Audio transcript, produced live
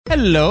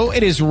Hello,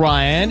 it is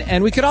Ryan,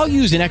 and we could all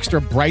use an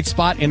extra bright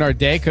spot in our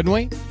day, couldn't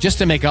we? Just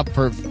to make up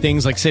for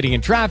things like sitting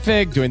in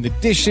traffic, doing the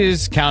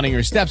dishes, counting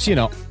your steps, you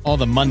know, all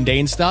the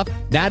mundane stuff.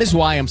 That is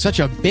why I'm such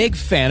a big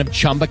fan of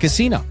Chumba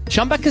Casino.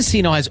 Chumba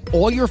Casino has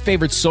all your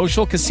favorite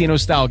social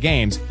casino-style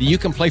games that you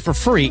can play for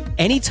free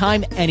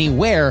anytime,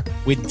 anywhere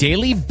with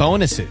daily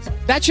bonuses.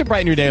 That should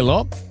brighten your day a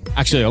little.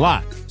 Actually, a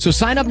lot. So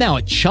sign up now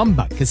at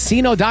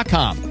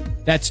ChumbaCasino.com.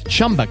 That's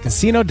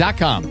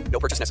ChumbaCasino.com. No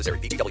purchase necessary.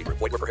 VGW Group.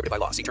 Void where prohibited by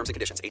law. See terms and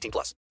conditions.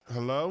 18+.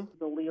 Hello?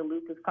 Leah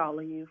Lucas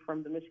calling you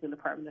from the Michigan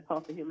Department of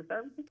Health and Human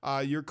Services.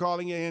 You're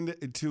calling in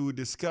to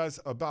discuss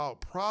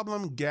about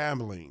problem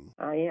gambling.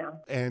 I am.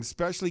 And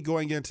especially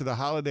going into the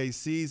holiday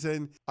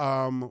season,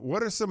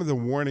 what are some of the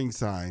warning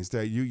signs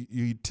that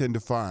you tend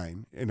to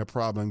find in a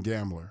problem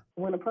gambler?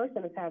 When a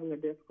person is having a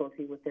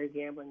difficulty with their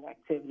gambling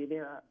activity,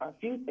 there are a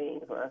few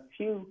things or a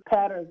few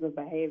patterns of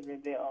behavior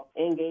they'll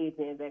engage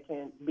in that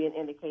can be an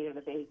indicator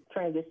that they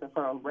transition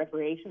from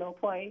recreational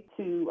play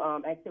to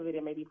activity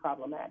that may be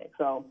problematic.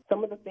 So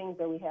some of the things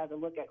that we have to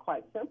look at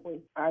quite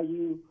simply, are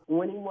you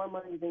winning more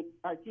money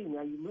are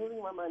you losing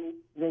more money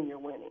than you're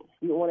winning?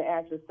 You want to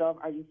ask yourself,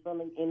 are you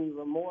feeling any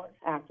remorse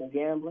after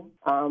gambling?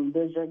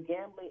 Does your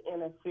gambling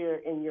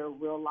interfere in your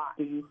real life?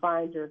 Do you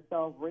find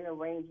yourself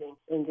rearranging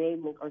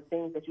engagement or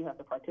things that you have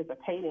to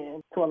participate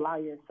in to allow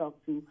yourself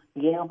to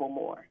gamble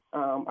more?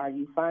 Are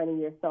you finding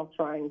yourself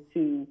trying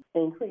to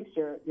increase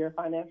your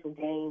financial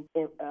gains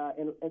in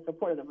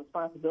support of the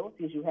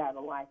responsibilities you have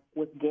in life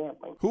with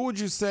gambling? Who would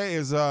you say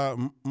is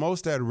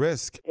most at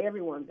risk?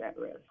 Everyone's at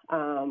risk.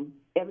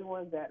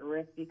 Everyone's at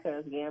risk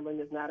because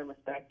gambling is not a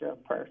respecter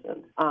of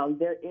persons.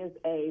 There is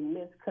a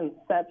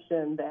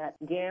misconception that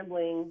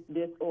gambling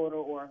disorder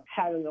or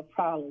having a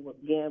problem with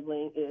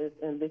gambling is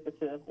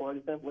indicative or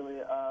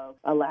exemplary of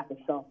a lack of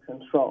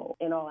self-control.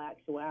 In all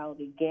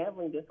actuality,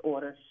 gambling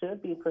disorder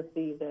should be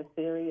perceived as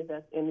serious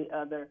as any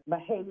other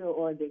behavioral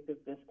or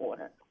addictive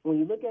disorder. When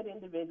you look at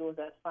individuals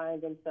that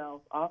find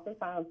themselves,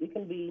 oftentimes it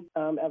can be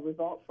a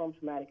result from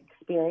traumatic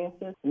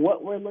experiences.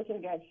 What we're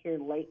looking at here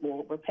lately,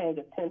 what we're paying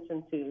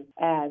attention to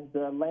as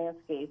the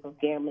landscape of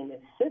gambling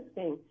is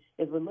shifting,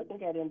 is we're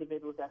looking at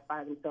individuals that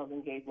find themselves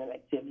engaged in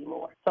activity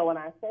more. So when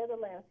I say the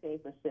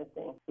landscape is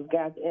shifting, we've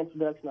got the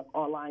introduction of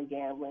online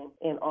gambling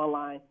and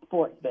online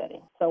sports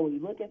betting. So when you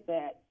look at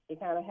that, it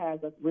kind of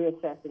has us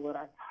reassessing what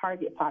our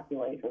target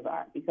populations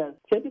are, because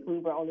typically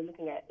we're only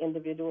looking at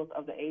individuals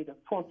of the age of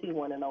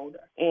 21 and older.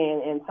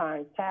 And in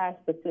times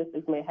past,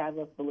 statistics may have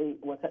us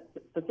believe,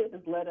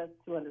 statistics led us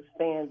to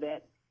understand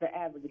that the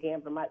average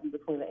gambler might be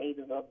between the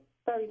ages of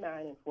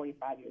 39 and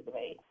 45 years of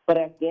age. But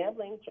as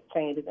gambling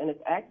changes and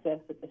its access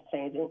is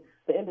changing,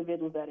 the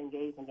individuals that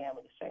engage in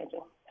gambling is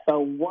changing. So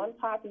one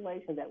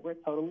population that we're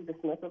totally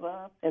dismissive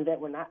of and that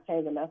we're not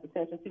paying enough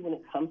attention to when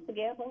it comes to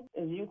gambling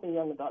is youth and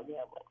young adult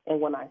gambling.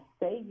 And when I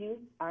say youth,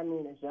 I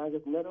mean as young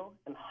as middle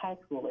and high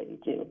school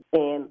age youth,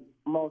 and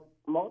most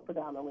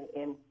predominantly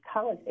in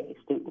college-age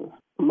students.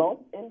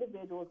 Most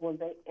individuals, when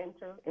they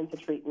enter into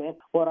treatment,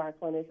 what our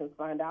clinicians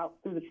find out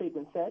through the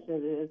treatment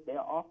sessions is they'll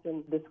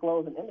often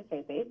disclose and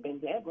indicate they've been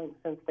gambling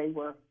since they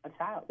were a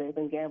child. They've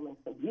been gambling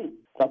since youth.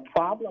 The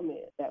problem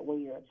is that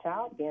when you're a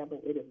child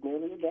gambling, it is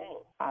merely a game.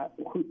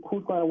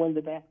 Who's going to win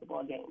the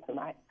basketball game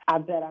tonight? I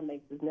bet I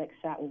make this next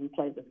shot when we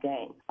play this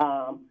game.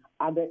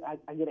 I bet I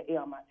get an A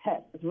on my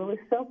test. It's really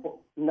simple.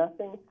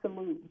 Nothing to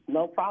lose.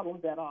 No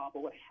problems at all.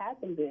 But what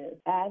happens is,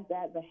 as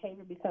that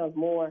behavior becomes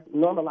more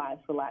normalized,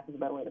 for lack of a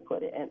better way to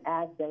put it, and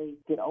as they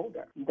get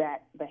older,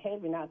 that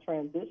behavior now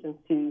transitions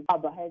to a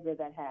behavior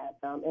that has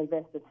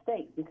invested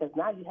stakes, because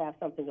now you have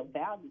something of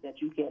value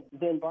that you can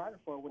then barter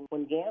for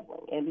when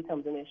gambling, and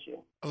becomes an issue.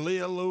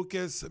 Leah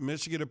Lucas,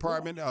 Michigan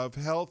Department of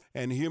Health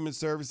and Human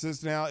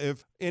Services. Now,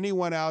 if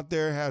anyone out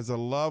there has a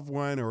loved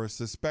one or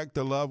suspect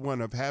a loved one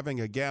of having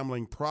a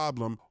gambling problem,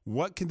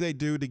 what can they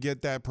do to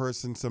get that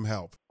person some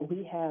help?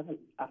 We have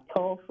a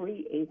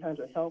toll-free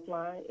 800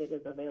 helpline. It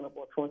is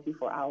available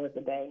 24 hours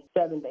a day,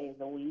 7 days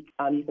a week.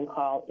 You can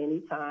call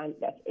anytime.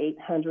 That's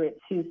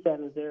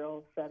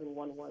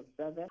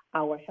 800-270-7117.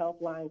 Our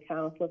helpline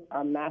counselors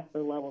are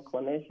master-level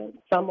clinicians,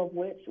 some of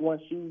which,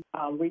 once you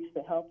reach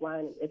the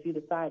helpline, if you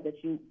decide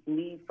that you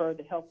need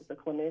further help with the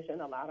clinician,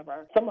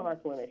 some of our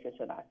clinicians,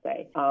 should I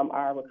say,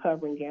 are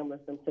recovering gamblers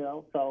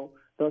themselves. So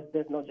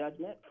there's no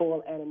judgment,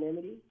 full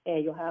anonymity,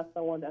 and you'll have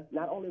someone that's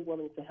not only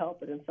willing to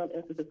help, but in some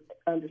instances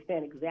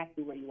understand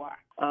exactly where you are.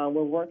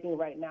 We're working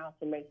right now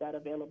to make that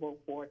available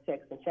for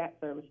text and chat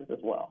services as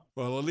well.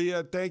 Well,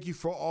 Aaliyah, thank you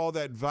for all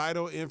that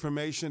vital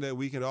information that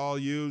we can all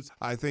use.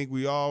 I think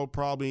we all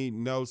probably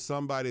know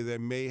somebody that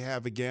may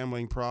have a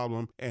gambling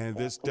problem, and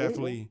this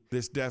definitely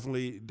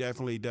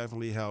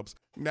helps.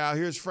 Now,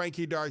 here's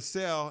Frankie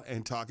Darcell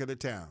and Talk of the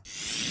Town.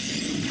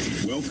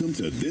 Welcome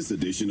to this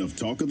edition of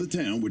Talk of the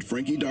Town with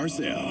Frankie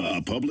Darcell,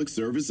 a public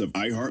service of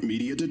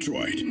iHeartMedia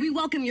Detroit. We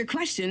welcome your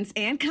questions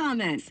and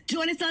comments.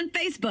 Join us on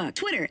Facebook,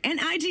 Twitter, and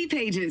IG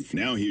pages.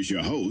 Now here's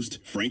your host,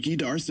 Frankie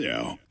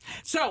Darcell.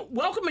 So,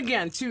 welcome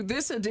again to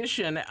this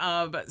edition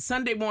of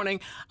Sunday Morning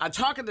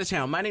Talk of the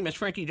Town. My name is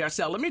Frankie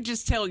Darcell. Let me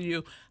just tell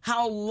you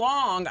how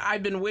long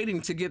I've been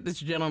waiting to get this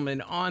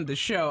gentleman on the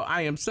show.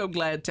 I am so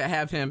glad to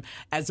have him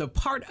as a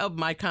part of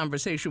my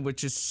conversation,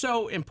 which is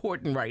so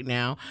important right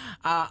now.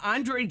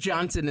 Andre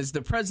Johnson is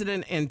the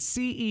president and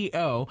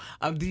CEO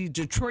of the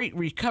Detroit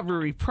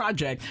Recovery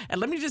Project.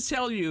 And let me just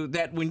tell you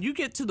that when you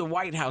get to the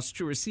White House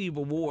to receive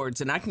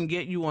awards, and I can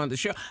get you on the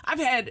show, I've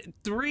had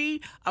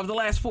 3 of the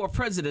last 4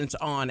 presidents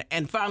on,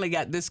 and finally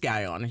got this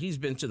guy on. He's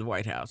been to the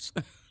White House.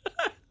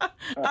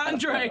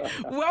 Andre,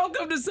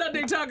 welcome to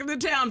Sunday Talk of the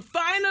Town.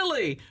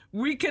 Finally,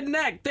 we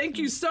connect. Thank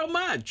you so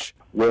much.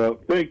 Well,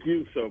 thank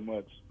you so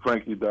much,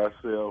 Frankie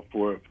Darcell,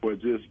 for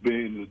just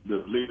being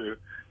the leader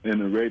in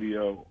the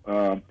radio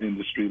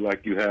industry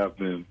like you have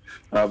been.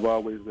 I've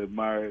always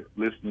admired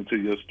listening to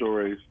your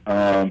stories.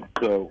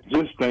 So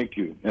just thank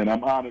you. And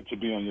I'm honored to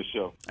be on your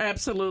show.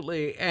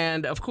 Absolutely.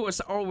 And, of course,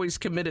 always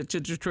committed to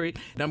Detroit.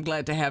 And I'm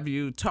glad to have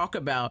you talk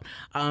about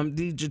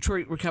the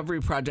Detroit Recovery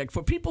Project.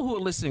 For people who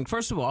are listening,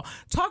 first of all,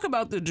 talk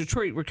about the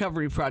Detroit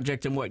Recovery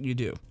Project and what you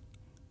do.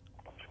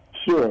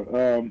 Sure.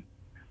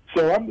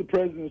 So I'm the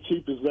president and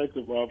chief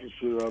executive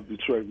officer of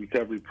Detroit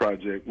Recovery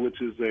Project,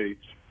 which is a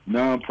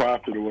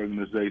nonprofit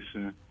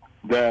organization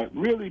that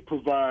really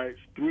provides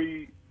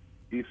 3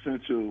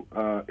 essential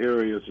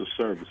areas of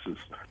services.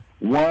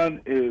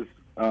 One is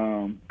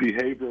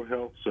behavioral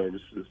health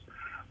services,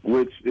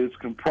 which is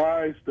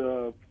comprised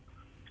of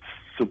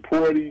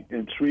supporting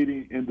and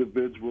treating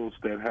individuals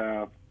that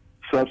have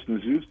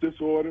substance use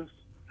disorders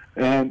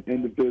and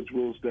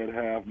individuals that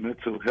have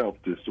mental health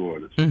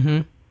disorders. Mm-hmm.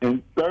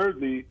 And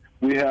thirdly,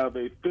 we have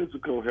a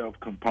physical health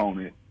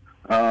component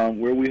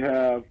where we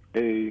have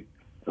a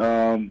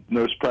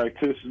nurse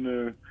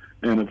practitioner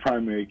and a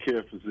primary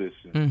care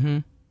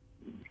physician.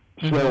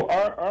 Mm-hmm. So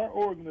our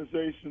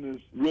organization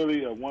is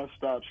really a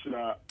one-stop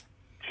shop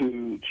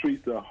to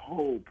treat the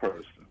whole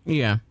person.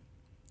 Yeah.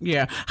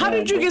 How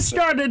did you get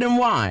started and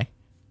why?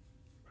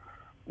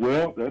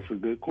 Well, that's a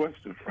good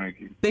question,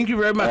 Frankie. Thank you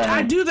very much.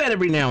 I do that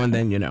every now and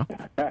then, you know.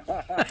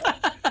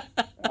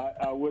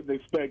 I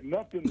wouldn't expect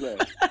nothing less.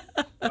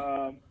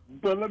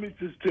 But let me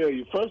just tell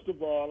you, first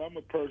of all, I'm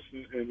a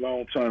person in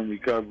long-term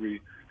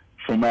recovery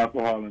from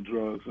alcohol and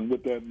drugs. And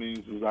what that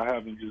means is I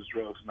haven't used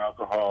drugs and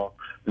alcohol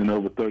in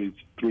over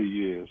 33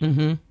 years.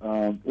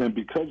 Mm-hmm. And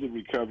because of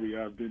recovery,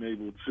 I've been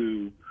able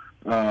to,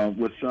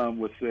 what some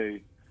would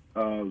say,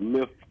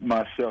 lift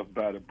myself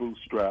by the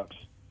bootstraps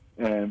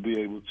and be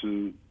able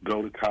to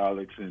go to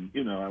college. And,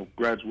 you know, I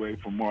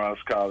graduated from Morehouse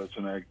College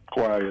and I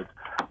acquired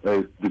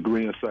a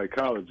degree in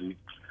psychology.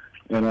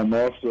 And I'm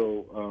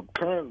also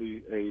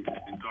currently a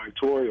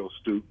doctoral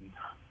student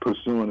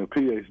pursuing a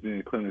PhD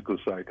in clinical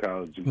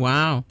psychology.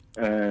 Wow.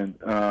 And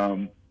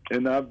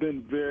I've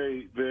been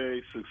very,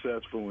 very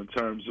successful in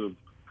terms of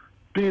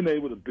being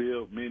able to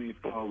build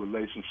meaningful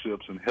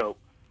relationships and help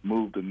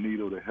move the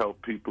needle to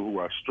help people who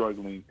are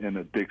struggling in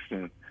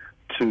addiction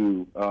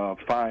to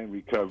find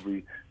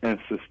recovery and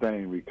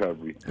sustain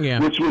recovery,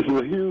 which was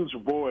a huge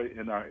void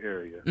in our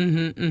area.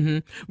 Mm-hmm,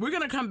 mm-hmm. We're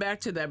going to come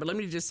back to that, but let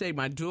me just say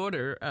my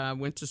daughter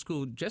went to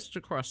school just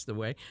across the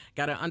way,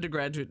 got an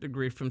undergraduate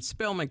degree from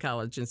Spelman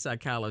College in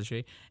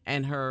psychology,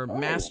 and her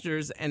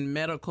master's in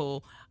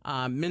medical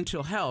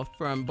mental health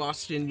from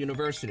Boston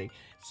University.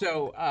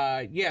 So,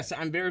 yes,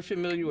 I'm very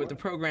familiar with the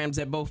programs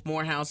at both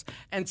Morehouse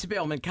and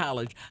Spelman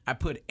College. I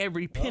put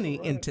every penny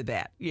into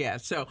that. Yeah,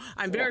 so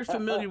I'm very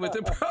familiar with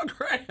the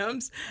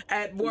programs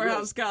at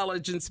Morehouse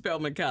College and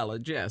Spelman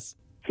College, yes.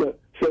 So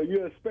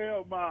you're a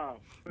spell mom.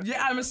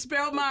 Yeah, I'm a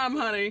spell mom,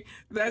 honey.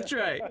 That's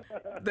right.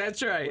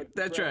 That's right.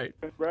 That's right.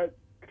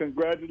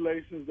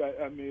 Congratulations.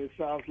 I mean, it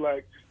sounds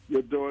like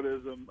your daughter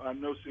is, I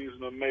know she's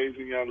an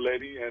amazing young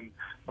lady, and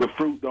the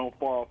fruit don't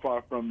fall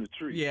far from the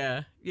tree.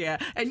 Yeah.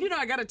 And, you know,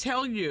 I got to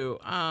tell you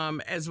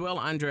as well,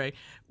 Andre,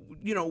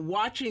 you know,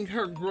 watching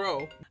her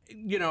grow,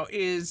 you know,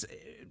 is,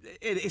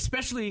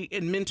 especially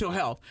in mental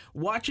health,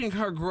 watching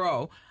her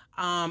grow,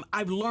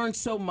 I've learned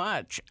so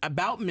much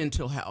about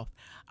mental health.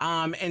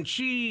 And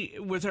she,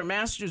 with her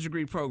master's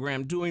degree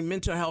program, doing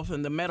mental health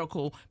and the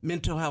medical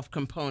mental health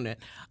component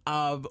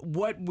of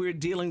what we're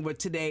dealing with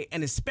today,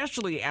 and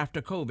especially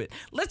after COVID.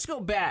 Let's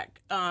go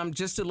back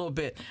just a little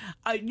bit.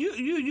 You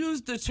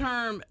used the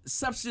term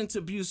substance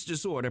abuse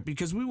disorder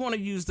because we want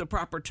to use the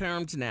proper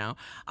terms now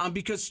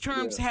because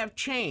terms have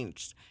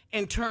changed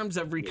in terms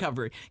of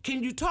recovery.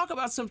 Can you talk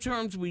about some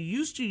terms we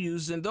used to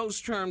use and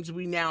those terms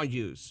we now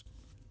use?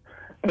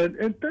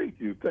 And thank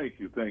you. Thank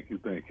you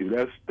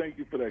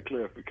for that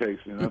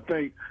clarification. I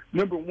think,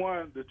 number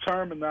one, the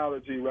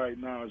terminology right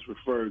now is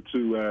referred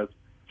to as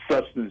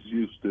substance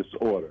use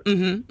disorder.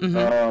 Mm-hmm,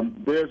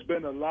 mm-hmm. There's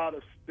been a lot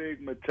of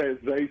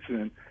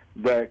stigmatization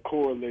that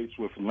correlates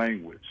with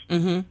language.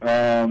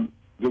 Mm-hmm.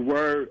 The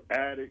word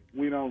addict,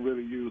 we don't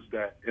really use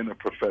that in a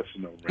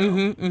professional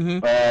realm.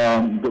 Mm-hmm,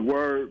 mm-hmm. The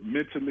word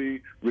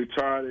mentally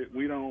retarded,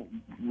 we don't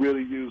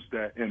really use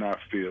that in our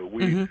field.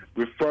 We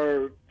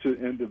refer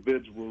to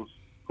individuals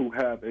who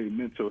have a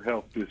mental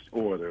health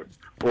disorder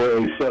or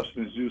a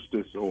substance use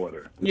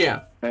disorder.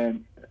 Yeah.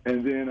 And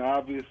And then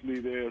obviously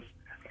there's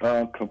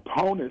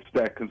components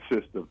that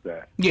consist of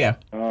that. Yeah.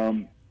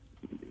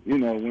 You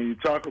know, when you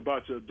talk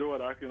about your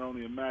daughter, I can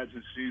only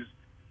imagine she's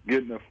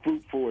getting a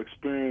fruitful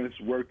experience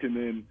working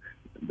in,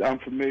 I'm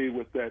familiar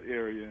with that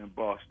area in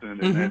Boston,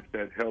 and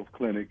that health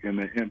clinic and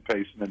the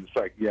inpatient and the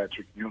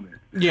psychiatric unit.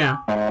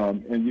 Yeah.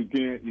 And you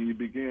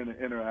begin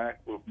to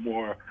interact with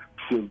more,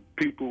 so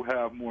people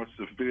have more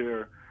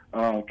severe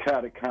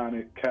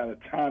catatonic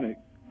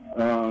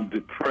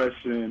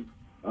depression,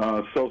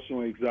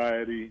 social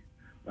anxiety,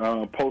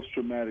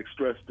 post-traumatic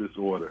stress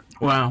disorder.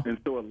 Wow. And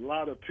so a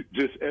lot of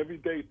just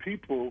everyday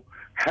people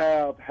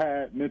have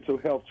had mental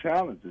health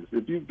challenges.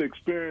 If you've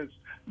experienced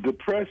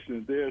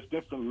depression, there's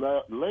different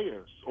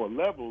layers or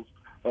levels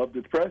of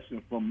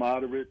depression from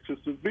moderate to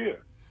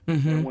severe.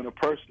 And when a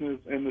person is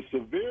in the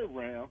severe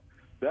realm,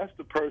 that's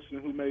the person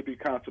who may be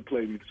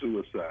contemplating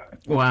suicide.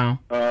 Wow.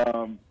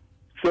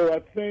 So I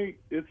think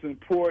it's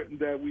important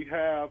that we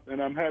have,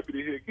 and I'm happy to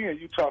hear again,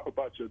 you talk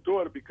about your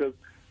daughter, because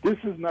this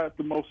is not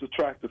the most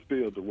attractive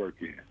field to work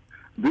in.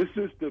 This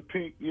is the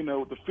pink,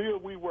 the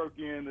field we work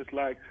in is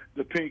like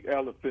the pink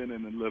elephant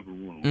in the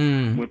living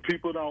room. When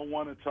people don't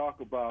want to talk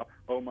about,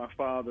 oh, my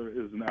father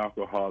is an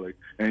alcoholic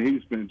and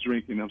he's been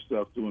drinking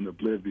himself to an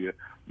oblivion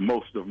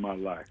most of my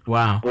life.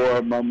 Wow.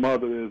 Or my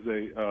mother is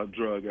a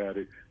drug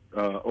addict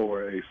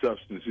or a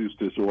substance use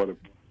disorder,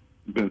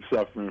 been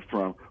suffering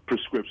from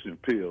prescription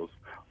pills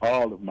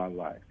all of my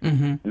life.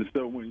 And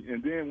so when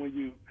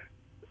you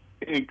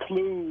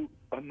include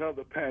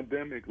another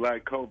pandemic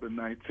like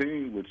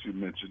COVID-19, which you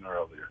mentioned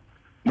earlier,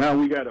 now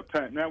we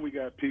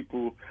got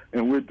people,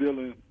 and we're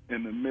dealing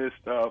in the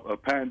midst of a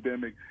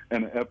pandemic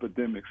and an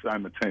epidemic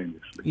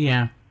simultaneously.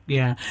 Yeah.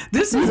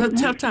 This is a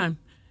tough time.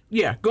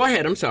 Yeah, go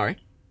ahead. I'm sorry.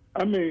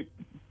 I mean,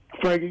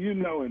 Frankie,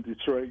 in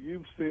Detroit,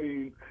 you've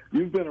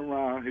been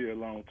around here a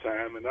long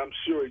time, and I'm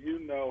sure you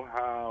know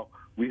how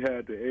we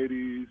had the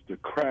 80s, the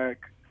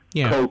crack,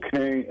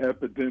 cocaine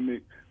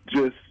epidemic,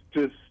 just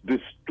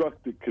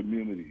destructed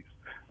communities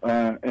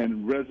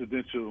and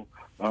residential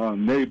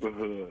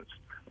neighborhoods,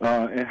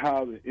 and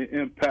how it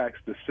impacts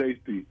the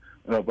safety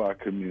of our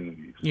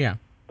communities. Yeah.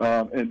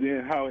 And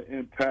then how it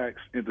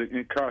impacts the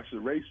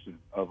incarceration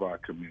of our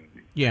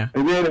community. Yeah.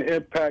 And then it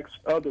impacts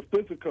other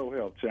physical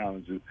health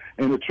challenges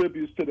and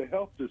attributes to the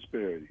health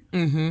disparities.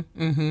 And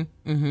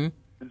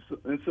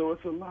so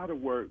it's a lot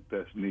of work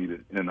that's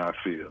needed in our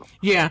field.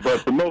 Yeah.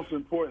 But the most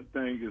important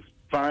thing is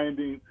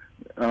finding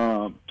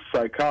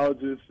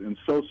psychologists and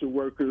social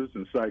workers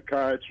and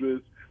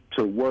psychiatrists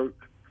to work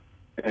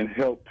and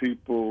help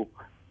people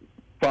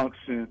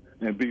function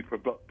and be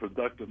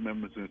productive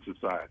members in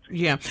society.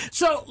 Yeah.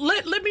 So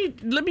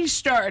let me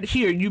start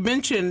here. You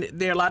mentioned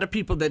there are a lot of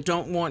people that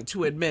don't want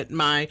to admit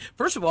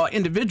first of all,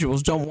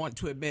 individuals don't want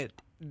to admit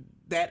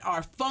that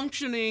are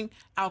functioning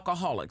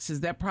alcoholics.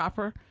 Is that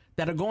proper?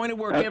 That are going to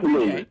work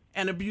every day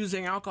and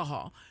abusing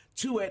alcohol.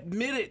 To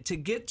admit it, to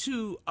get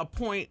to a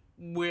point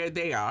where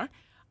they are,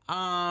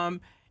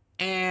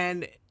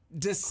 and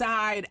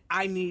decide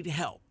I need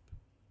help,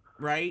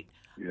 right?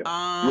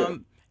 Yeah.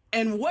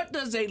 And what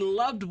does a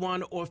loved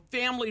one or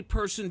family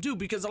person do?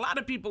 Because a lot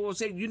of people will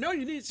say, you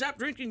need to stop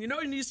drinking, you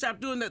need to stop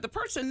doing that. The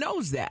person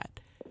knows that.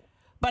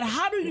 But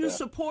how do you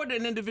support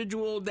an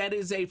individual that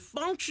is a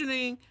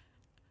functioning,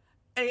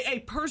 a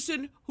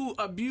person who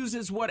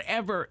abuses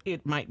whatever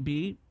it might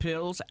be,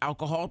 pills,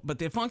 alcohol, but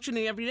they're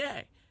functioning every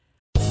day?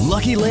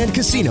 Lucky Land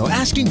Casino,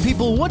 asking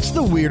people, what's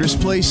the weirdest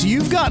place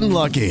you've gotten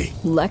lucky?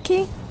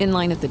 Lucky? In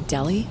line at the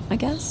deli, I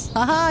guess?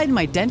 Aha, in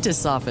my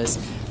dentist's office.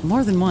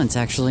 More than once,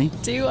 actually.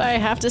 Do I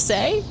have to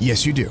say?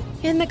 Yes, you do.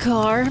 In the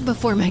car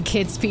before my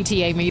kids'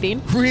 PTA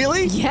meeting.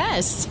 Really?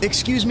 Yes.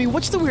 Excuse me,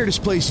 what's the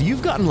weirdest place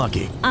you've gotten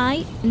lucky?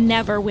 I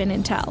never win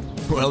and tell.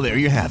 Well, there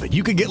you have it.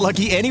 You can get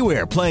lucky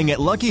anywhere, playing at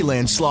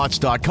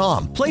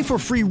LuckyLandSlots.com. Play for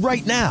free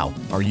right now.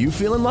 Are you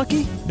feeling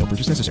lucky? No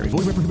purchase necessary. Void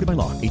where prohibited by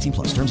law.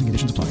 18+. Terms and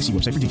conditions apply. See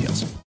website for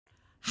details.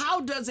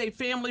 How does a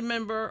family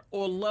member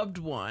or loved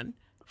one,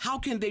 how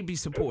can they be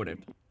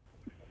supported?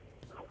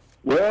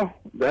 Well,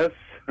 that's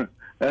the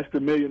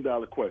 $1 million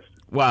question.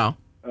 Wow.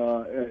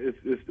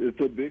 It's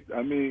a big,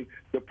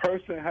 the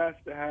person has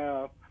to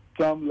have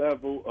some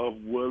level of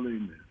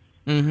willingness.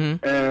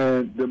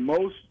 And the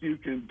most you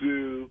can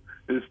do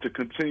is to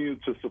continue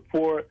to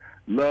support,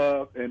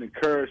 love, and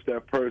encourage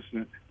that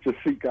person to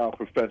seek out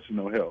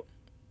professional help.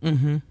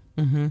 And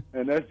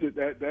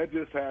that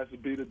just has to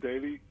be the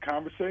daily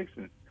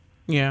conversation.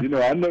 Yeah.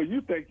 I know you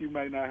think you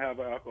might not have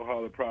an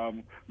alcoholic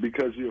problem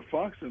because you're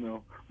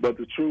functional, but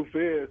the truth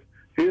is,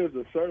 here's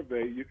a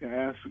survey you can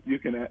ask.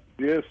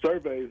 There's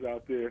surveys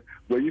out there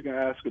where you can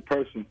ask a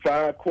person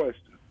 5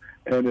 questions,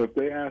 and if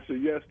they answer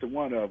yes to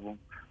one of them,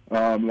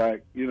 have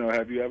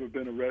you ever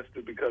been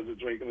arrested because of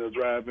drinking or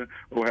driving,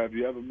 or have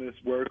you ever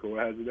missed work,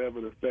 or has it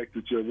ever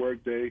affected your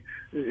work day?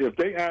 If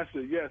they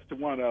answer yes to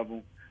one of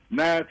them,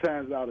 9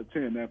 times out of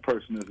 10, that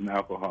person is an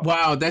alcoholic.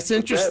 Wow, that's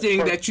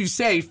interesting that you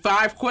say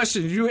 5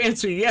 questions. You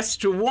answer yes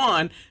to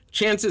one,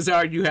 chances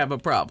are you have a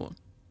problem.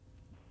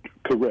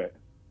 Correct.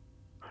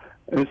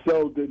 And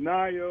so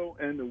denial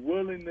and the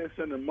willingness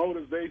and the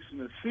motivation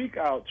to seek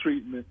out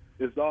treatment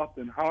is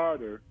often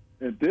harder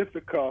and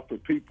difficult for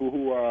people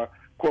who are,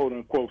 quote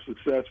unquote,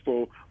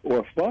 successful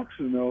or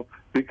functional,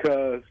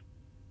 because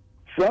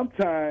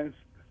sometimes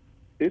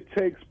it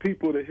takes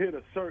people to hit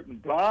a certain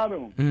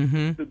bottom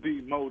to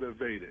be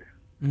motivated.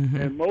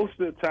 And most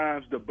of the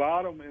times the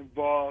bottom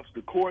involves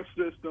the court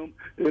system.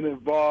 It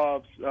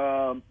involves,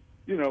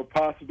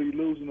 possibly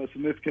losing a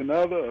significant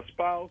other, a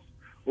spouse,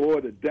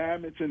 or the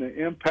damage and the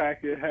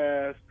impact it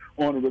has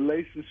on the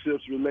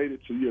relationships related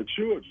to your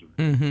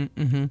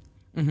children.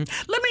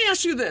 Let me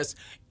ask you this.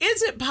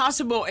 Is it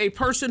possible a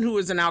person who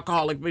is an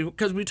alcoholic,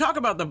 because we talk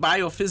about the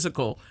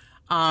biophysical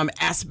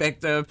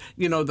aspect of,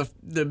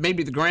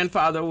 maybe the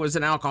grandfather was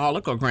an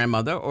alcoholic or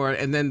grandmother,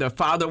 and then the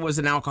father was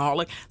an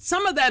alcoholic.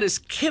 Some of that is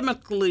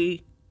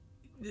chemically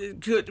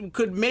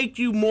could make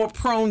you more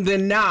prone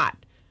than not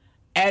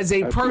as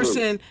a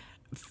person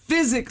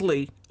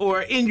physically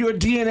or in your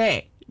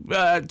DNA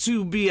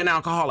to be an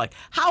alcoholic.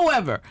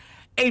 However,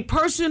 a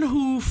person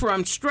who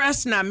from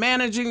stress, not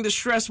managing the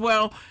stress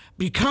well,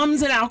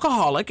 becomes an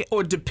alcoholic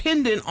or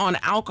dependent on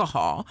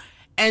alcohol,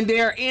 and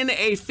they're in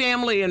a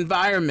family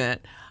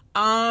environment,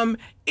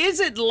 is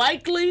it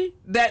likely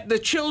that the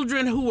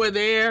children who are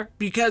there,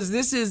 because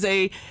this is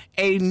a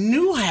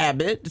new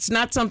habit, it's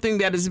not something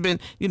that has been,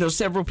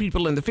 several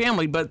people in the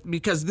family, but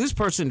because this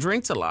person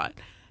drinks a lot,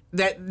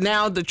 that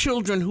now the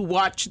children who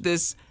watch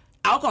this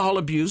alcohol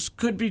abuse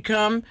could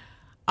become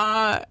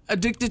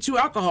addicted to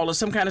alcohol or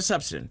some kind of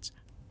substance?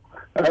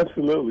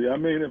 Absolutely. I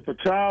mean, if a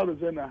child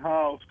is in the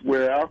house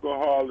where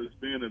alcohol is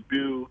being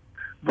abused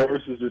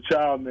versus the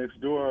child next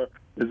door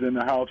is in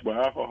the house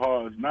where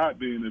alcohol is not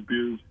being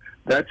abused,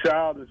 that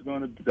child is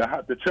going to,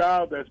 the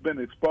child that's been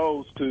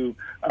exposed to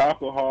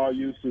alcohol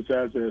usage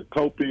as a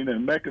coping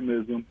and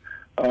mechanism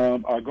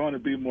are going to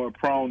be more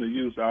prone to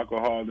use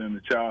alcohol than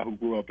the child who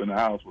grew up in a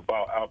house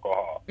without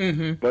alcohol.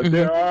 But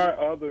there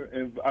are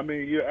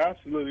you're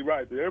absolutely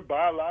right. There are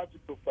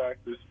biological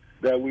factors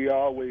that we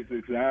always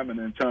examine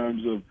in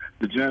terms of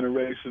the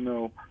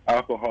generational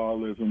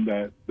alcoholism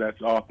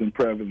that's often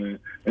prevalent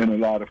in a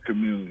lot of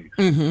communities.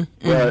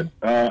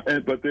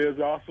 But there's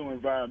also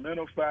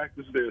environmental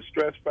factors, there's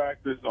stress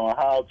factors on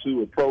how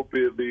to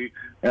appropriately,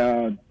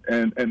 and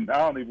I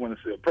don't even want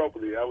to say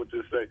appropriately, I would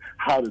just say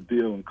how to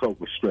deal and cope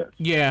with stress.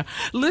 Yeah.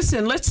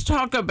 Listen, let's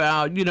talk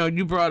about,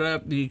 you brought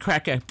up the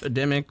crack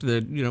epidemic,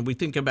 we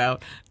think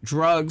about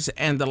drugs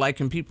and the like,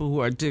 and people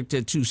who are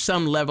addicted to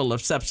some level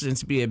of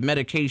substance, be it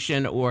medication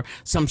or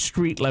some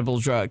street level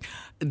drug.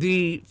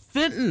 The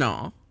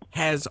fentanyl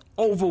has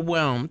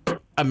overwhelmed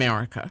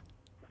America.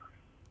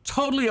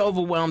 Totally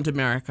overwhelmed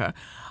America.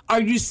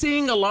 Are you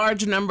seeing a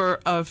large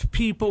number of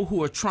people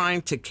who are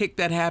trying to kick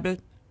that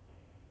habit?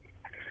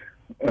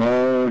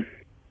 Is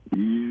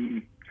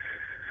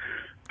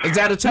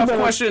that a tough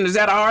question? Is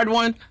that a hard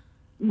one?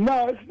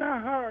 No, it's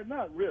not hard.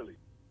 Not really.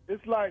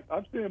 It's like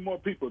I'm seeing more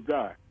people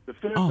die. The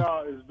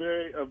fentanyl is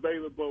very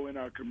available in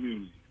our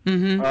community.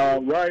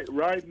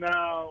 Right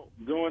now,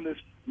 during this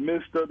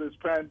midst of this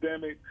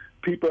pandemic,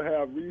 people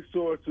have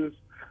resources.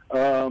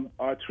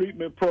 Our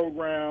treatment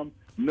program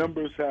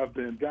numbers have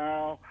been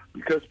down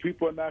because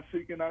people are not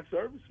seeking our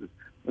services.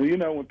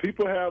 When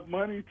people have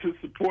money to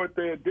support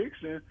their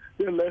addiction,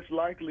 they're less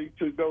likely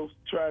to go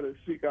try to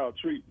seek out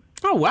treatment.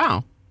 Oh,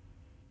 wow.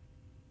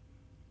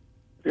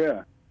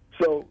 Yeah.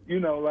 So,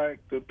 like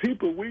the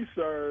people we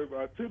serve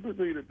are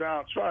typically the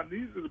downtrodden.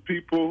 These are the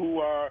people who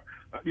are,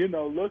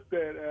 looked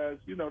at as,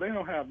 they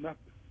don't have nothing.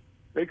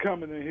 They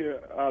coming in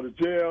here out of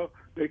jail.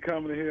 They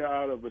coming in here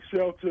out of a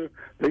shelter.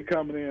 They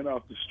coming in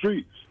off the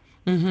streets.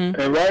 And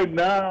right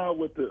now,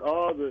 with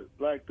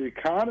the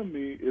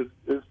economy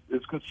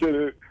is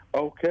considered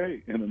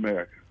okay in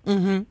America.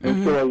 And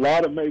so a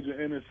lot of major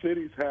inner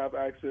cities have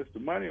access to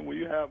money. And when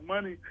you have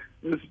money,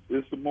 it's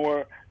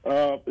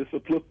a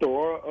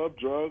plethora of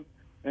drugs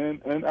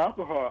and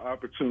alcohol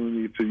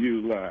opportunity to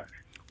utilize.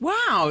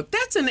 Wow,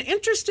 that's an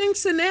interesting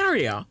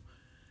scenario.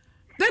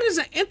 That is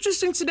an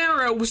interesting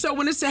scenario. So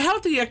when it's a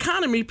healthy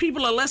economy,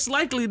 people are less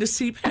likely to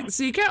seek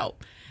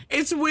help.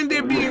 It's when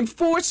they're being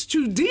forced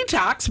to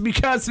detox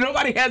because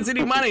nobody has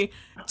any money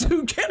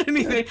to get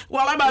anything.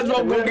 Well, I might as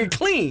well go get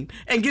clean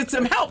and get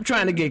some help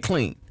trying to get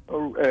clean.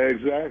 Oh,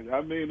 exactly.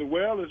 I mean, the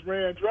well is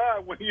ran dry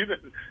when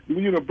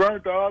you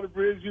burnt all the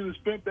bridges, you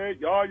spent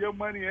all your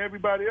money and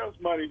everybody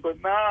else's money.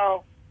 But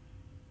now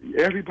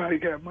everybody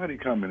got money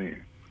coming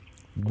in.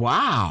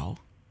 Wow.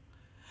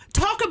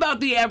 Talk about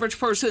the average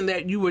person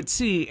that you would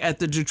see at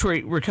the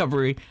Detroit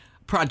Recovery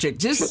Project.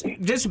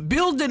 Just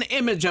build an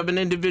image of an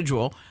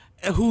individual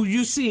who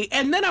you see,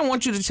 and then I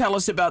want you to tell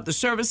us about the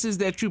services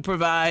that you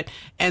provide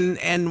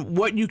and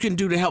what you can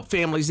do to help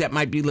families that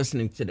might be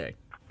listening today.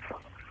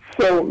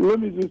 So let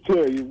me just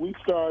tell you,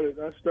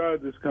 I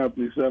started this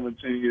company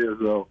 17 years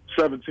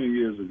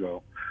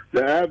ago.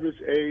 The average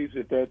age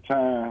at that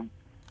time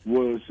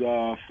was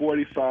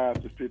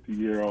 45 to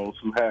 50-year-olds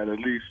who had at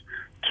least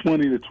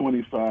 20 to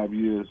 25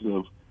 years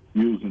of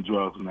using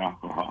drugs and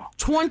alcohol.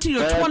 20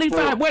 or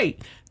 25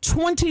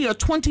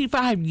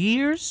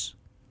 years?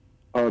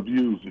 of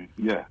using,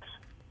 yes.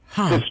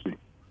 History,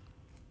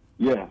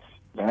 yes.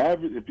 The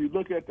average, if you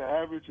look at the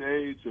average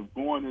age of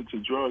going into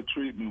drug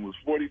treatment was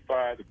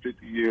 45 to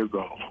 50 years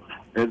old.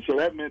 And so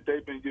that meant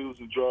they've been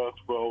using drugs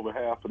for over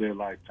half of their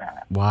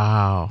lifetime.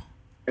 Wow.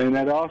 And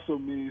that also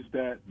means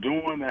that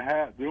during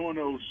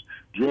those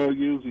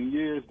drug-using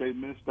years, they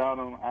missed out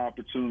on the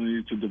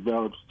opportunity to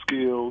develop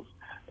skills,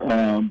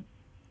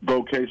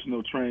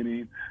 vocational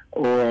training,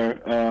 or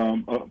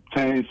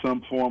obtain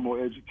some formal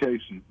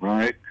education,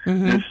 right?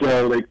 Mm-hmm. And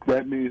so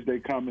that means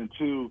they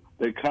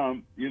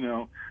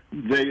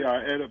are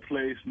at a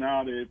place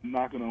now, they're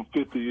knocking on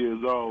 50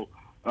 years old,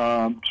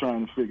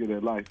 trying to figure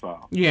their life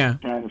out. Yeah.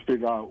 Trying to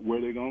figure out where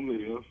they're going to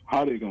live,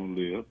 how they're going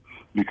to live,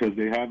 because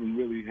they haven't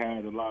really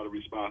had a lot of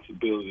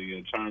responsibility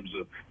in terms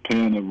of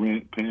paying the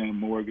rent, paying a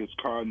mortgage,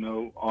 car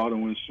note,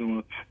 auto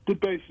insurance, the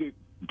basic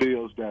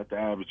bills that the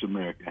average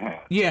American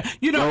has. Yeah,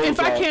 those if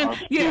I can,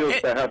 skills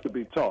that have to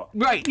be taught.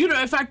 Right.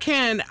 If I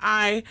can,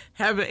 I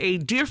have a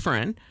dear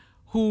friend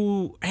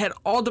who had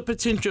all the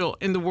potential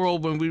in the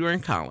world when we were in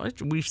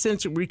college. We've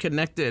since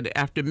reconnected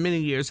after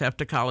many years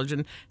after college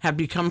and have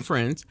become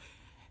friends.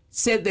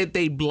 Said that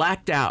they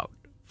blacked out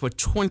for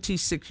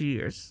 26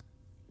 years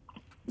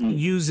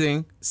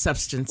using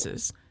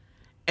substances,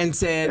 and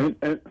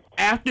said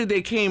after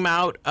they came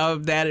out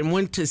of that and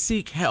went to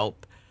seek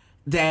help,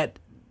 that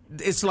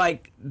it's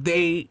like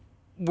they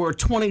were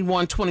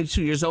 21,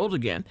 22 years old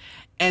again.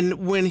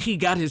 And when he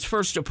got his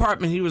first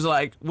apartment, he was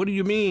like, what do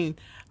you mean?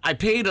 I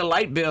paid a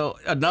light bill.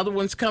 Another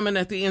one's coming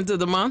at the end of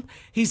the month.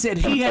 He said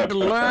he had to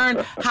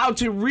learn how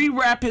to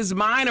rewrap his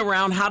mind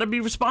around how to be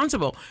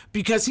responsible,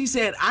 because he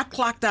said, I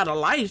clocked out of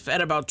life at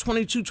about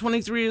 22,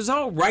 23 years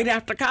old, right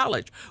after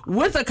college,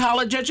 with a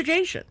college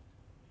education.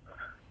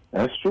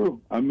 That's true.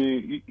 I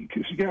mean,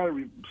 you got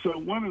to. So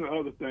one of the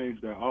other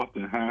things that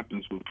often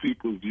happens with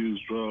people who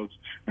use drugs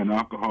and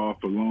alcohol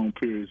for long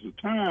periods of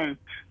time,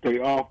 they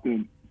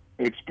often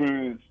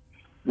experience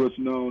what's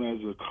known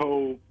as a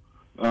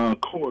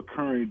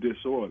co-occurring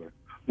disorder,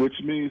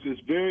 which means you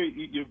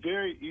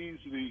very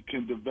easily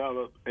can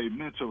develop a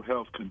mental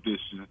health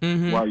condition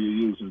while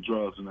you're using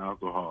drugs and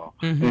alcohol.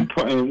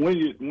 And when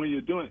you're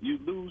doing it, you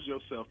lose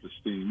your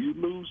self-esteem, you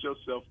lose your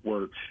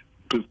self-worth.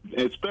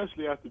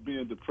 Especially after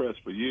being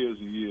depressed for years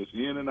and years,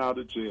 in and out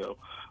of jail,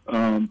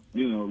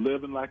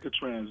 living like a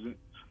transit,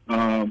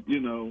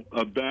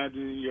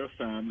 abandoning your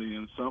family.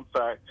 In some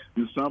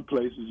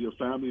places, your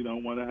family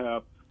don't want to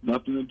have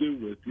nothing to do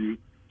with you.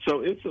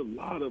 So it's a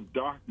lot of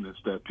darkness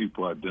that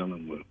people are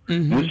dealing with.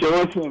 And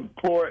so it's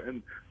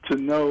important to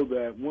know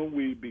that when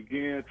we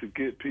begin to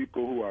get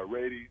people who are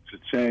ready to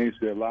change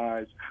their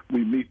lives,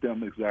 we meet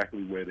them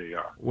exactly where they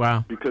are.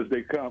 Wow. Because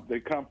they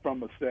come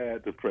from a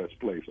sad, depressed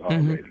place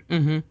already.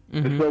 And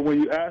so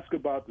when you ask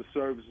about the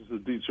services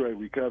of Detroit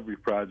Recovery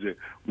Project,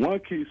 one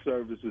key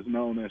service is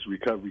known as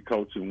recovery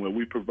coaching, where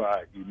we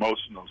provide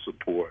emotional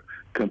support,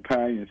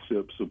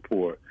 companionship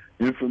support,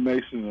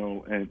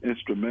 informational and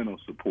instrumental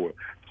support.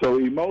 So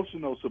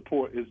emotional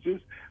support is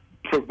just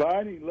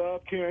providing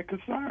love, care, and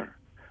concern.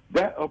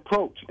 That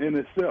approach in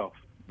itself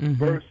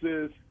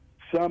versus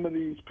some of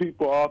these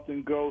people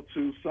often go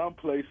to some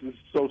places,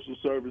 social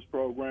service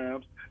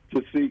programs,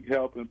 to seek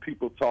help, and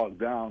people talk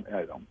down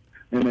at them.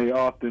 And they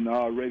often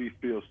already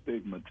feel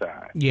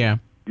stigmatized. Yeah.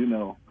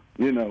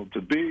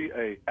 To be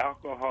a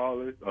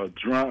alcoholic, a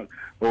drunk,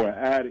 or an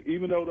addict,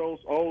 even though those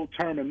old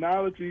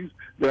terminologies,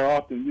 they're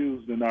often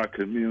used in our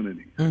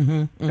community.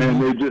 And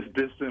they just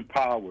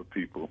disempower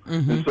people.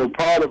 And so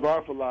part of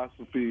our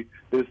philosophy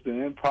is to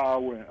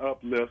empower and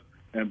uplift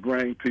and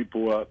bring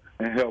people up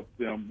and help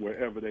them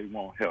wherever they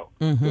want help.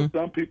 So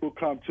some people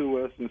come to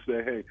us and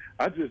say, hey,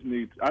 I just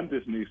need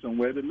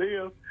somewhere to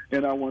live,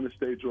 and I want to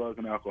stay drug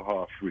and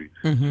alcohol free.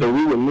 So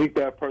we would link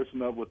that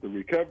person up with a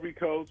recovery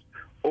coach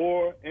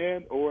or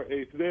a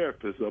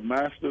therapist, a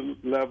master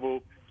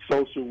level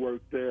social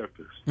work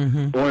therapist.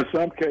 Or in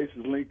some cases,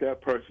 link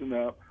that person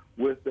up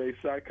with a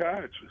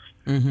psychiatrist.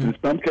 In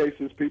some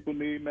cases, people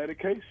need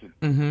medication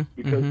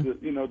because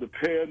the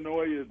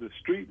paranoia, the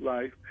street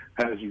life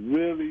has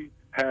really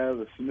had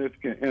a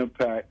significant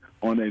impact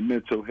on their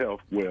mental health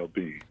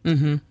well-being.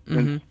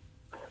 And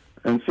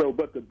so,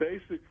 but the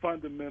basic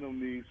fundamental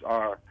needs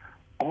are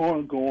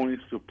ongoing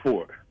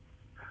support.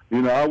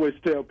 I always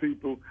tell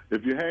people,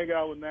 if you hang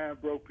out with 9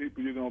 broke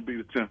people, you're going to be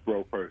the 10th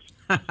broke person.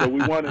 So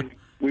we want to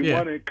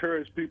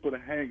encourage people to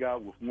hang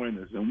out with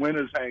winners, and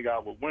winners hang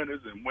out with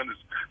winners, and winners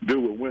do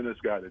what winners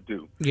got to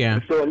do. Yeah.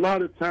 And so a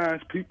lot of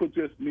times people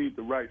just need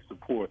the right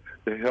support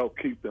to help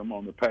keep them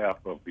on the path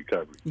of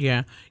recovery.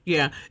 Yeah.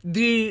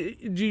 Do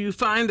you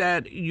find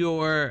that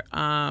your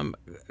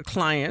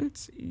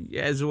clients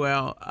as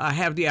well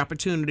have the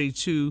opportunity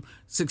to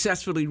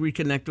successfully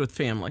reconnect with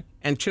family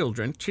and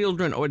children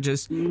or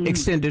just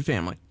extended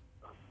family?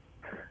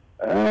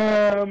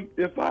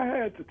 If I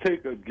had to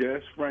take a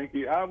guess,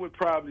 Frankie, I would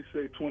probably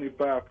say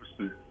 25%.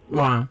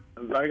 Wow.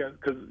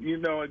 Because,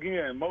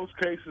 again, in most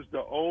cases,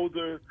 the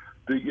older,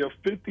 your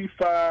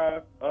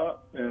 55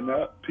 up and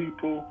up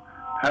people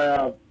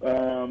have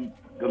a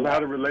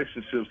lot of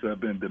relationships that have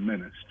been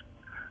diminished.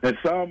 And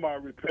some are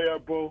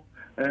repairable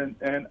and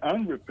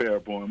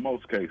unrepairable in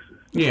most cases.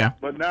 Yeah.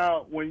 But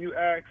now when you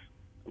ask,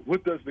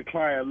 what does the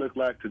client look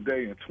like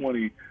today in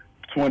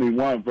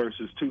 2021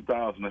 versus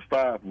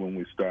 2005 when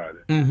we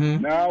started?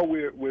 Mm-hmm. Now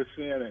we're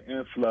seeing an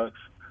influx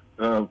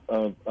of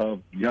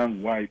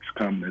young whites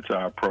coming into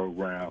our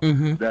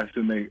program that's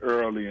in their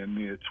early and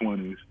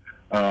mid-20s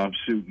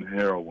shooting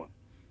heroin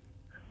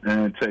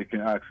and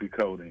taking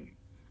oxycodone,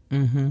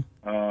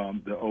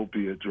 the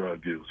opiate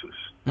drug users.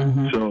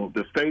 So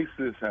the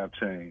faces have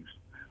changed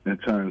in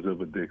terms of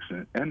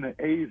addiction, and the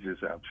ages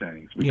have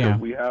changed because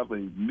we have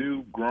a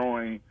new,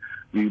 growing,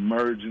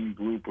 emerging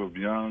group of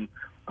young,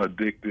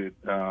 addicted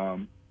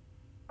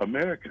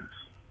Americans.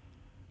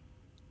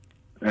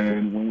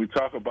 And when we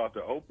talk about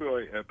the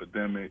opioid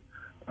epidemic,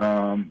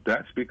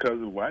 that's because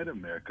of white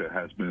America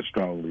has been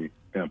strongly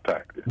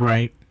impacted.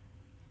 Right.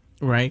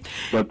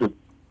 But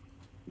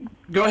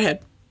Go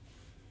ahead.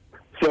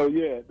 So,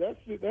 yeah, that's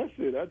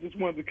it. I just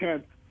wanted to kind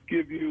of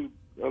give you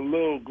a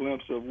little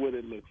glimpse of what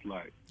it looks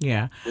like.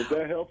 Yeah. Was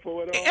that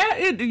helpful at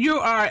all? You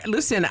are.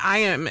 Listen, I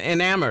am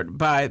enamored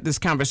by this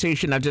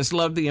conversation. I just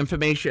love the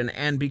information.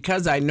 And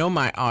because I know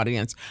my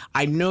audience,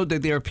 I know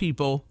that there are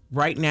people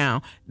right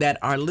now that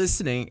are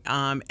listening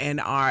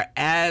and are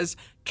as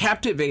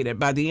captivated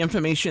by the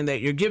information that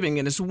you're giving.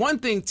 And it's one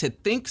thing to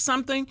think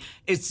something.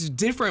 It's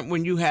different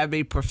when you have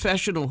a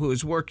professional who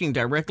is working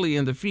directly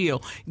in the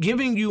field,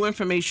 giving you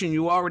information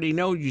you already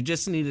know, you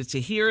just needed to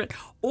hear it,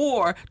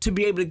 or to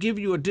be able to give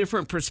you a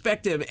different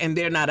perspective and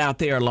they're not out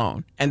there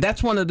alone. And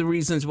that's one of the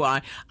reasons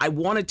why I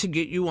wanted to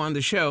get you on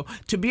the show,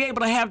 to be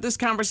able to have this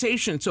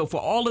conversation. So for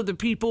all of the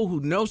people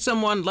who know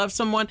someone, love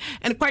someone,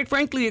 and quite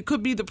frankly, it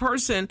could be the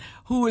person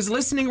who is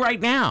listening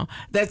right now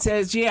that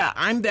says, yeah,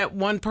 I'm that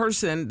one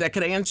person that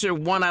could answer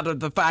 1 out of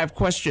the 5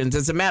 questions.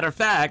 As a matter of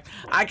fact,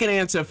 I can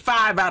answer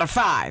 5 out of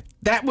 5.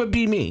 That would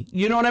be me.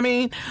 You know what I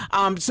mean?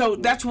 So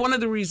that's one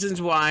of the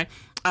reasons why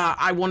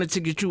I wanted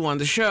to get you on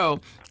the show.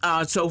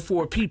 So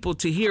for people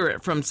to hear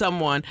it from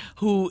someone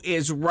who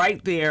is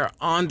right there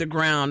on the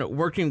ground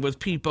working with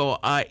people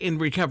in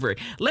recovery.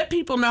 Let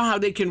people know how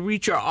they can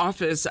reach your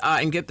office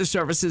and get the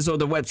services or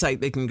the website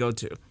they can go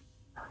to.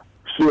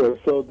 Sure.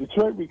 So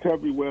Detroit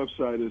Recovery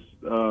website is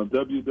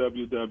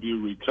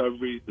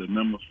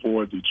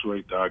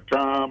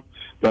www.recovery4detroit.com.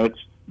 That's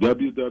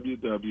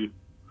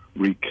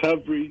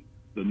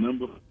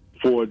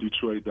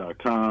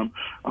www.recovery4detroit.com.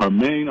 Our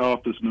main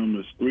office number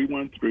is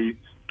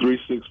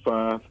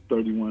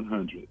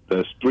 313-365-3100.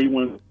 That's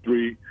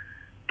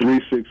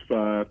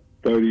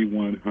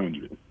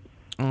 313-365-3100.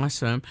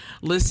 Awesome.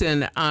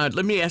 Listen,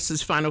 let me ask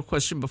this final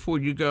question before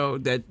you go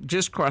that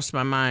just crossed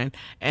my mind,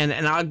 and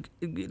I'll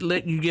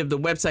let you give the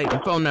website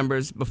and phone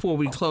numbers before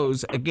we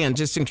close, again,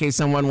 just in case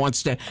someone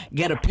wants to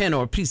get a pen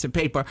or a piece of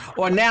paper,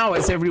 or now,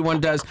 as everyone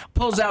does,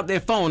 pulls out their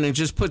phone and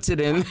just puts it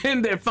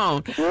in their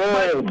phone.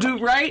 But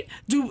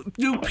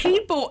do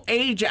people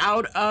age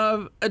out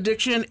of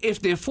addiction if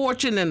they're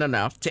fortunate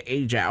enough to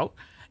age out,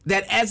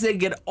 that as they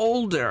get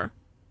older,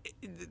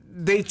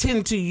 they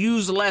tend to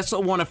use less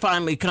or want to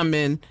finally come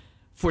in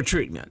for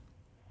treatment?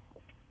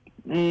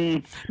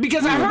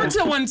 Because I heard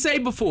someone say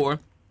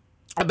before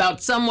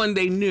about someone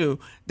they knew,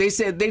 they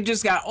said they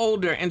just got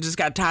older and just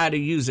got tired of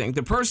using.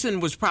 The person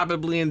was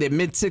probably in their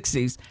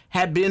mid-60s,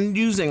 had been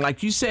using,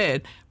 like you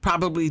said,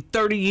 probably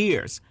 30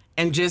 years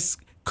and just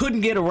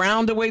couldn't get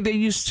around the way they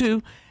used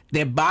to.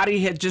 Their body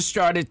had just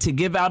started to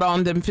give out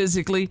on them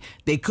physically.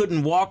 They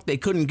couldn't walk. They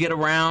couldn't get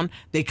around.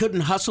 They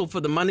couldn't hustle for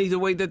the money the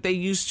way that they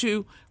used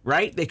to,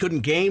 right? They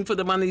couldn't game for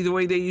the money the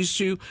way they used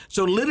to.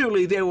 So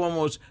literally they were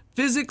almost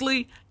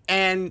physically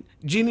and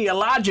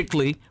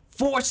genealogically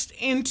forced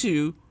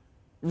into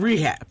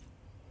rehab.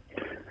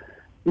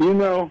 You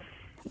know,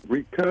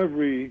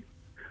 recovery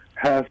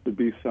has to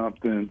be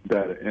something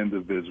that an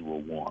individual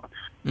wants.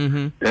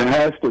 It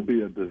has to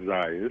be a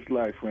desire. It's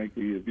like,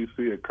 Frankie, if you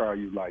see a car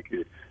you like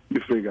it,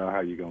 you figure out how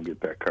you're going to get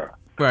that car.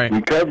 Right.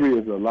 Recovery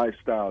is a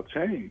lifestyle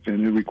change,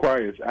 and it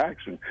requires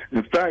action.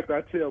 In fact,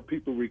 I tell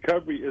people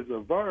recovery is a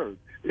verb.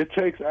 It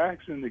takes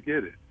action to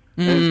get it.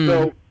 And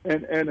so,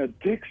 and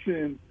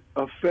addiction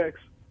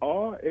affects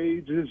all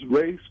ages,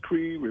 race,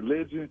 creed,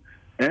 religion,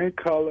 and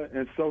color,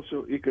 and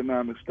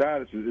socioeconomic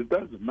statuses. It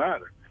doesn't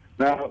matter.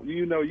 Now,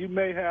 you know, you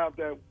may have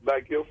that,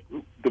 like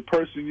the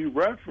person you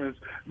reference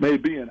may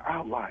be an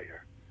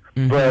outlier.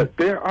 But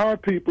there are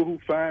people who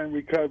find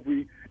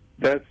recovery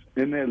that's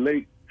in their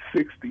late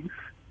 60s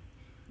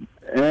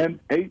and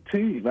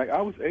 18. Like,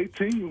 I was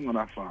 18 when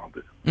I found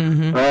it.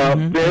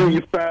 Then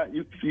you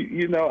find,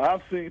 you know,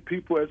 I've seen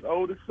people as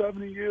old as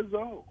 70 years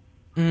old.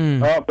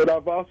 But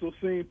I've also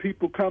seen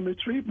people come in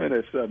treatment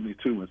at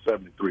 72 and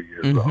 73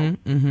 years old.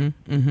 And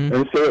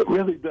so it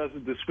really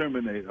doesn't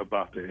discriminate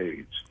about the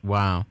age.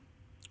 Wow.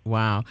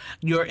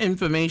 Your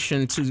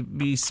information, to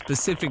be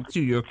specific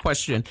to your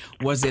question,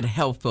 was it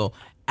helpful?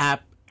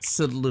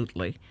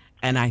 Absolutely.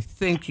 And I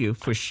thank you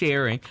for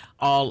sharing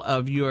all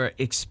of your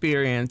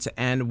experience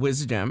and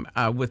wisdom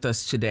with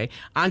us today.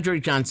 Andre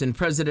Johnson,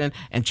 President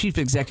and Chief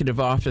Executive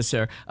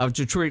Officer of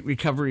Detroit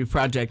Recovery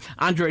Project.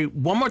 Andre,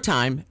 one more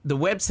time, the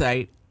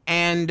website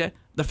and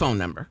the phone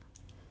number.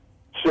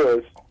 Sure.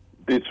 It's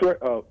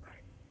Detroit.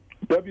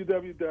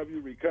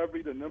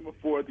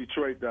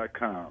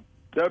 www.recovery4detroit.com.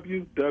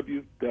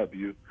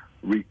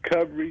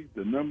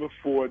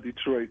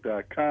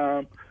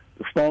 www.recovery4detroit.com.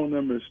 The phone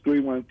number is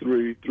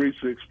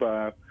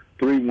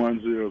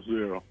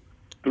 313-365-3100.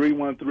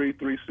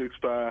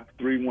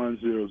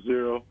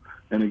 313-365-3100.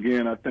 And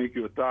again, I thank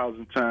you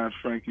 1,000 times,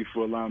 Frankie,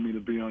 for allowing me to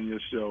be on your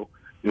show.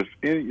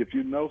 If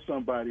you know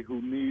somebody who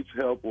needs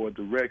help or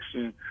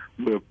direction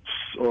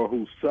or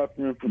who's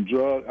suffering from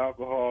drug,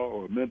 alcohol,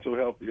 or mental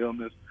health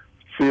illness,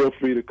 feel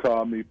free to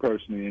call me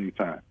personally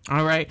anytime.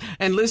 All right.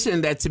 And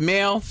listen, that's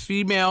male,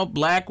 female,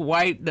 black,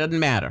 white, doesn't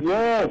matter.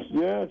 Yes.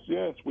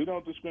 We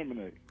don't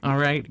discriminate. All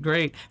right.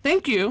 Great.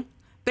 Thank you.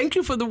 Thank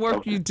you for the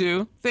work you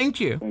do. Thank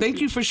you. Thank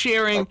you for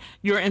sharing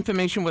your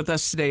information with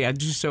us today. I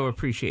do so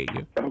appreciate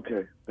you.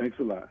 Okay. Thanks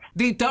a lot.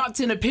 The thoughts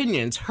and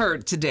opinions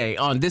heard today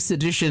on this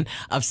edition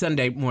of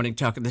Sunday Morning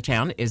Talk of the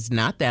Town is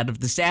not that of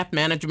the staff,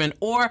 management,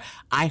 or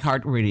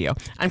iHeartRadio.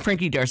 I'm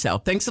Frankie Darcell.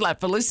 Thanks a lot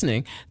for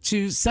listening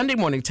to Sunday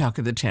Morning Talk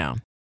of the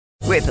Town.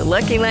 With the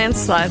Lucky Land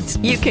Slots,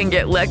 you can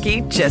get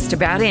lucky just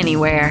about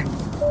anywhere.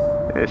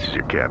 This is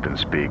your captain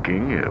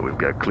speaking. We've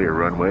got clear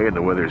runway and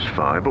the weather's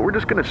fine, but we're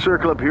just going to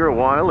circle up here a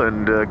while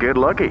and get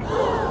lucky.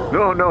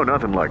 No,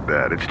 nothing like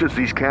that. It's just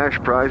these cash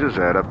prizes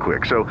add up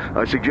quick. So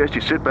I suggest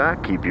you sit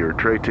back, keep your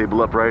tray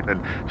table upright,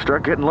 and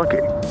start getting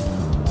lucky.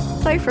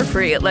 Play for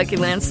free at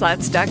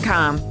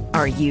LuckyLandSlots.com.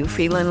 Are you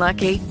feeling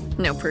lucky?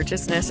 No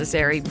purchase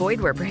necessary.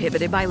 Void where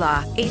prohibited by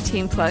law.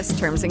 18+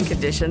 terms and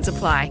conditions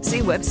apply. See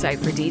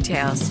website for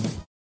details.